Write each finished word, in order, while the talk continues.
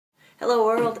Hello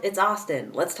world, it's Austin.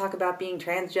 Let's talk about being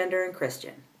transgender and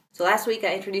Christian. So last week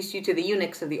I introduced you to the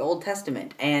eunuchs of the Old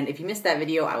Testament, and if you missed that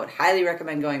video, I would highly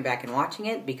recommend going back and watching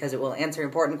it because it will answer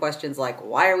important questions like,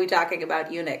 why are we talking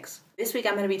about eunuchs? This week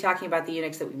I'm going to be talking about the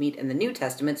eunuchs that we meet in the New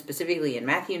Testament, specifically in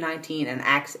Matthew 19 and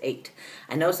Acts 8.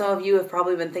 I know some of you have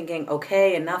probably been thinking,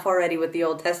 okay, enough already with the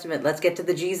Old Testament, let's get to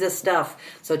the Jesus stuff.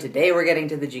 So today we're getting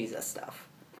to the Jesus stuff.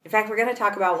 In fact, we're going to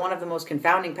talk about one of the most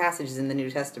confounding passages in the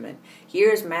New Testament.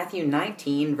 Here's Matthew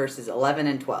 19, verses 11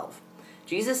 and 12.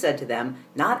 Jesus said to them,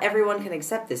 "Not everyone can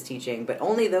accept this teaching, but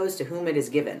only those to whom it is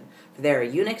given. For there are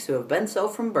eunuchs who have been so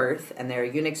from birth, and there are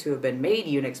eunuchs who have been made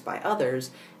eunuchs by others,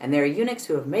 and there are eunuchs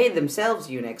who have made themselves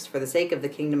eunuchs for the sake of the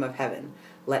kingdom of heaven.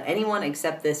 Let anyone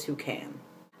accept this who can."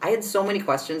 I had so many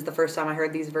questions the first time I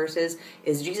heard these verses.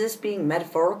 Is Jesus being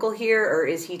metaphorical here, or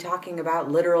is he talking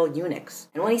about literal eunuchs?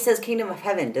 And when he says kingdom of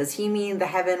heaven, does he mean the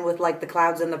heaven with like the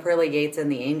clouds and the pearly gates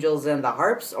and the angels and the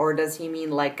harps, or does he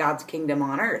mean like God's kingdom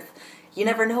on earth? You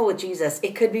never know with Jesus.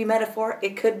 It could be metaphor,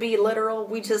 it could be literal,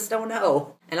 we just don't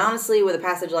know. And honestly, with a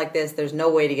passage like this, there's no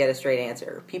way to get a straight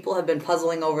answer. People have been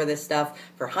puzzling over this stuff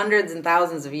for hundreds and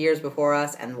thousands of years before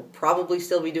us, and will probably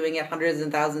still be doing it hundreds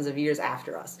and thousands of years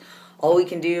after us. All we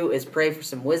can do is pray for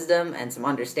some wisdom and some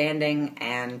understanding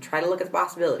and try to look at the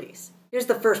possibilities. Here's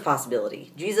the first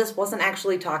possibility. Jesus wasn't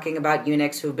actually talking about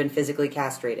eunuchs who have been physically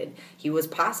castrated. He was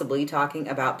possibly talking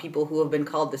about people who have been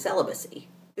called to celibacy.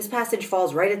 This passage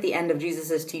falls right at the end of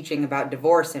Jesus' teaching about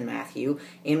divorce in Matthew,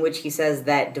 in which he says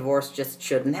that divorce just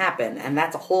shouldn't happen, and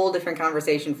that's a whole different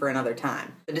conversation for another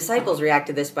time. The disciples react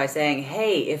to this by saying,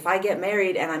 hey, if I get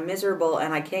married and I'm miserable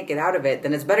and I can't get out of it,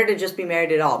 then it's better to just be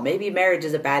married at all. Maybe marriage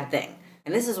is a bad thing.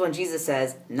 And this is when Jesus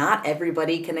says, not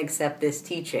everybody can accept this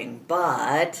teaching,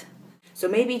 but... So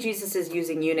maybe Jesus is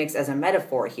using eunuchs as a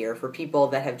metaphor here for people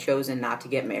that have chosen not to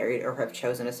get married or have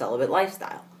chosen a celibate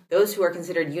lifestyle. Those who are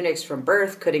considered eunuchs from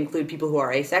birth could include people who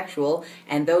are asexual,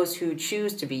 and those who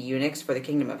choose to be eunuchs for the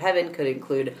kingdom of heaven could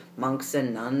include monks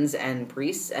and nuns and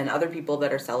priests and other people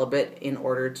that are celibate in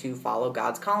order to follow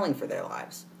God's calling for their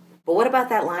lives. But what about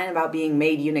that line about being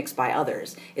made eunuchs by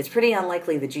others? It's pretty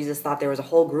unlikely that Jesus thought there was a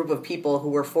whole group of people who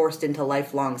were forced into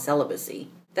lifelong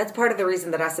celibacy. That's part of the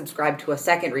reason that I subscribe to a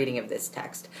second reading of this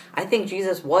text. I think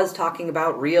Jesus was talking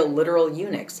about real, literal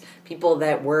eunuchs, people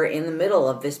that were in the middle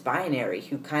of this binary,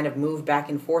 who kind of moved back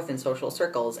and forth in social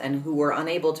circles, and who were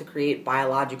unable to create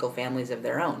biological families of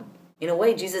their own. In a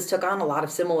way, Jesus took on a lot of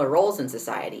similar roles in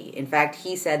society. In fact,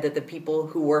 he said that the people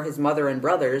who were his mother and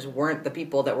brothers weren't the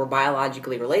people that were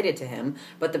biologically related to him,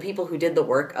 but the people who did the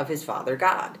work of his Father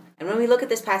God. And when we look at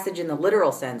this passage in the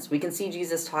literal sense, we can see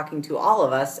Jesus talking to all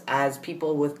of us as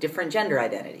people with different gender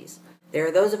identities. There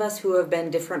are those of us who have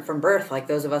been different from birth, like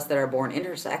those of us that are born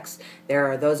intersex. There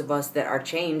are those of us that are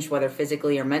changed, whether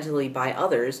physically or mentally, by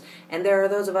others. And there are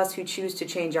those of us who choose to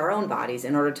change our own bodies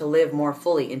in order to live more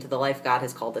fully into the life God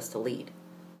has called us to lead.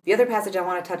 The other passage I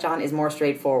want to touch on is more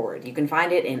straightforward. You can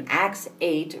find it in Acts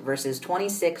 8, verses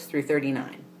 26 through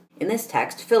 39. In this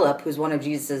text, Phillip, who's one of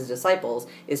Jesus' disciples,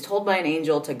 is told by an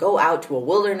angel to go out to a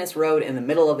wilderness road in the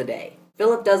middle of the day.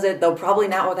 Phillip does it, though probably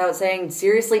not without saying,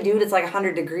 seriously, dude, it's like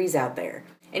 100 degrees out there.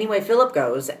 Anyway, Phillip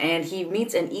goes, and he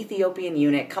meets an Ethiopian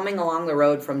eunuch coming along the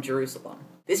road from Jerusalem.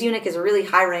 This eunuch is a really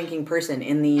high-ranking person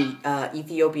in the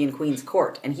Ethiopian queen's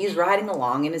court, and he's riding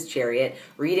along in his chariot,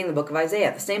 reading the book of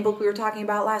Isaiah, the same book we were talking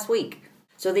about last week.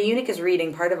 So the eunuch is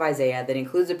reading part of Isaiah that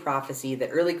includes a prophecy that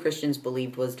early Christians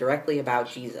believed was directly about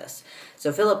Jesus.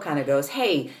 So Philip kind of goes,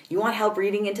 hey, you want help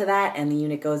reading into that? And the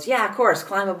eunuch goes, yeah, of course,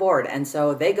 climb aboard. And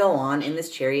so they go on in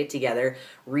this chariot together,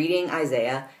 reading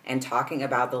Isaiah and talking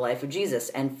about the life of Jesus.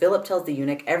 And Philip tells the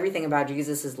eunuch everything about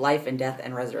Jesus' life and death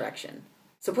and resurrection.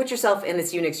 So put yourself in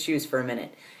this eunuch's shoes for a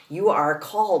minute. You are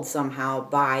called somehow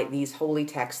by these holy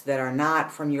texts that are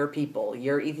not from your people.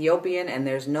 You're Ethiopian, and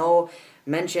there's no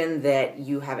mention that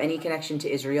you have any connection to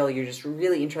Israel. You're just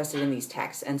really interested in these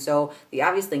texts. And so the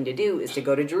obvious thing to do is to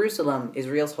go to Jerusalem,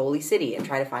 Israel's holy city, and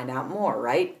try to find out more,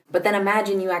 right? But then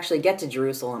imagine you actually get to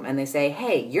Jerusalem and they say,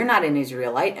 hey, you're not an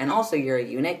Israelite, and also you're a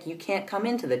eunuch. You can't come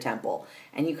into the temple.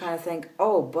 And you kind of think,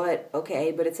 oh, but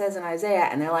okay, but it says in Isaiah.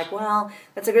 And they're like, well,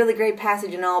 that's a really great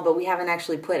passage and all, but we haven't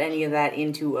actually put any of that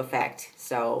into effect.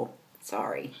 So,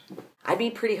 sorry. I'd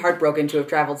be pretty heartbroken to have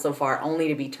traveled so far only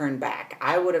to be turned back.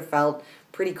 I would have felt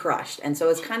pretty crushed. And so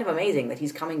it's kind of amazing that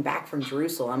he's coming back from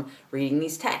Jerusalem reading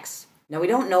these texts. Now, we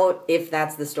don't know if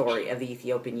that's the story of the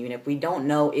Ethiopian eunuch. We don't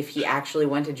know if he actually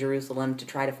went to Jerusalem to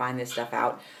try to find this stuff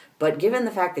out. But given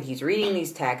the fact that he's reading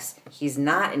these texts, he's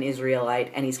not an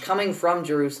Israelite, and he's coming from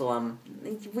Jerusalem,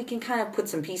 we can kind of put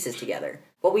some pieces together.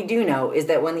 What we do know is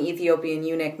that when the Ethiopian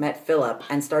eunuch met Philip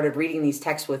and started reading these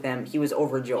texts with him, he was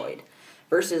overjoyed.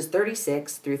 Verses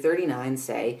 36 through 39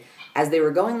 say, "As they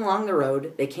were going along the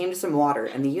road, they came to some water,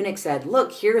 and the eunuch said,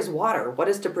 'Look, here is water. What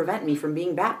is to prevent me from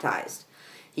being baptized?'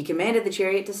 He commanded the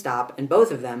chariot to stop, and both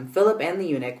of them, Philip and the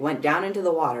eunuch, went down into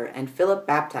the water, and Philip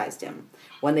baptized him.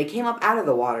 When they came up out of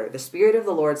the water, the Spirit of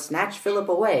the Lord snatched Philip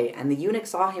away, and the eunuch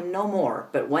saw him no more,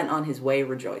 but went on his way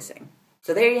rejoicing."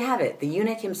 So there you have it. The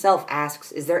eunuch himself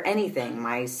asks, is there anything,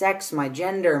 my sex, my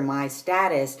gender, my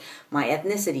status, my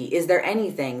ethnicity, is there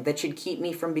anything that should keep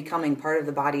me from becoming part of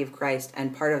the body of Christ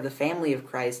and part of the family of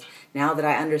Christ now that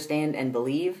I understand and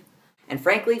believe? And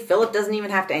frankly, Philip doesn't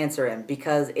even have to answer him,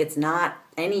 because it's not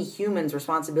any human's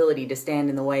responsibility to stand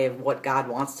in the way of what God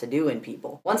wants to do in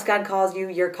people. Once God calls you,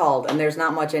 you're called, and there's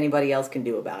not much anybody else can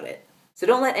do about it. So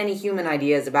don't let any human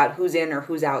ideas about who's in or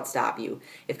who's out stop you.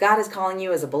 If God is calling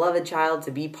you as a beloved child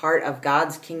to be part of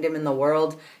God's kingdom in the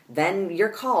world, then you're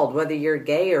called, whether you're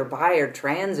gay or bi or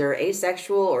trans or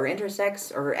asexual or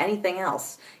intersex or anything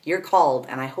else. You're called,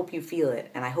 and I hope you feel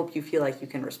it, and I hope you feel like you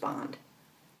can respond.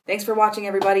 Thanks for watching,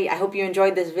 everybody. I hope you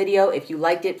enjoyed this video. If you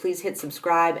liked it, please hit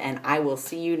subscribe, and I will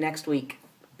see you next week.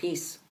 Peace.